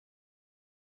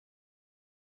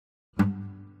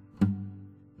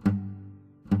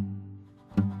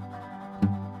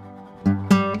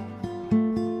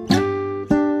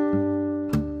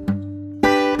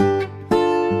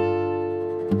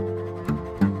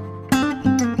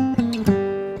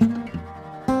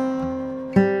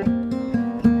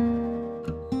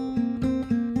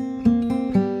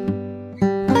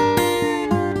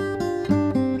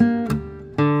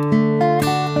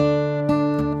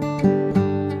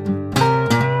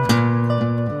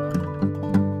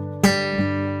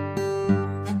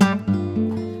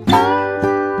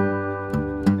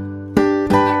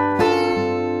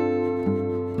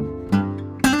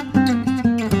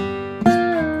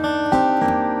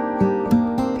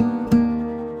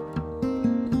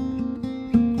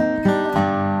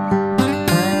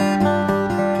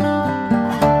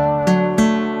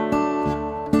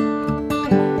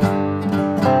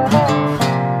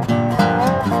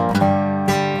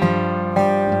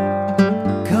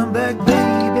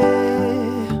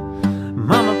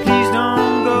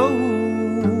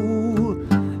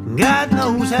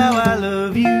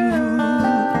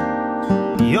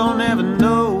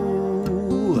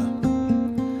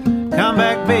Come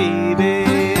back, baby,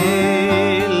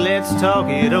 let's talk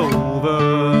it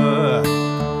over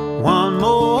one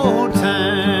more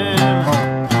time.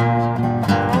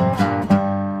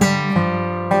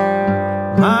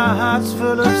 My heart's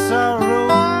full of sorrow,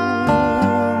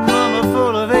 mama,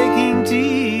 full of aching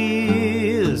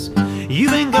tears. You've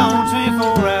been gone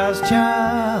 24 hours,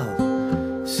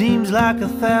 child, seems like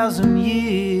 1,000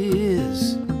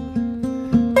 years.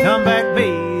 Come back,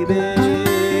 baby,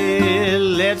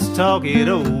 let's talk it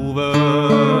over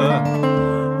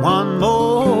one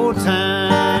more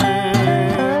time.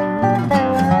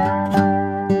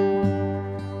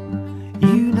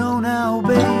 You know now,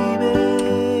 baby,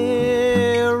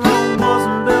 Rome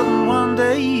wasn't built in one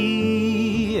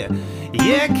day.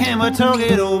 Yeah, can we talk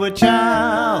it over,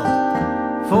 child,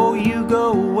 before you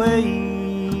go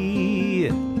away?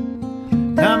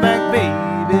 Come back,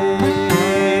 baby,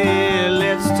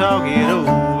 let's talk it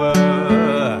over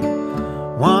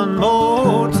one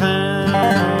more time.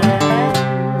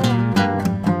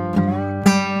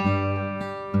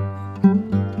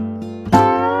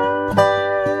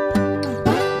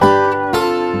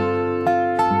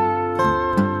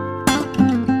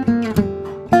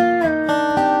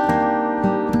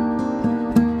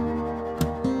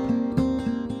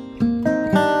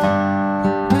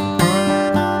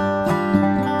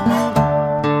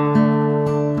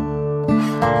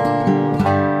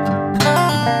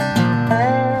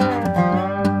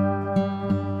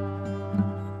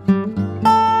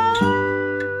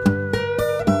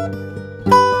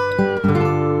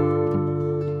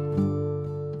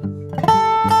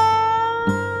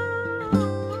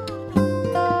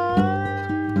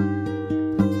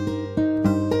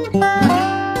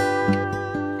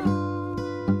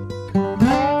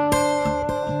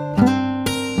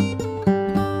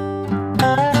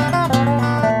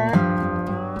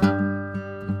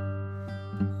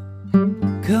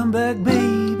 Come back,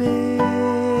 baby,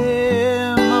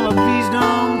 mama, please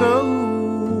don't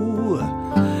go.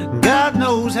 God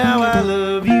knows how I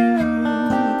love you,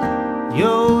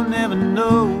 you'll never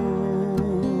know.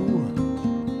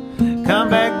 Come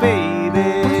back,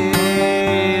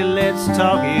 baby, let's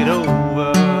talk it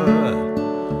over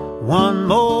one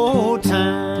more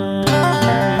time.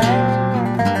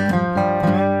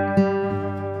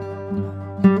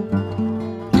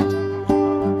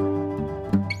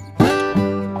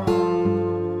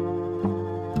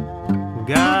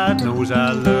 God knows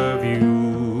I love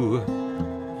you,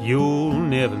 you'll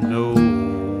never know.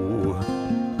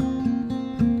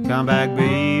 Come back,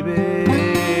 baby,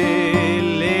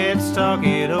 let's talk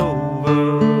it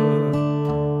over.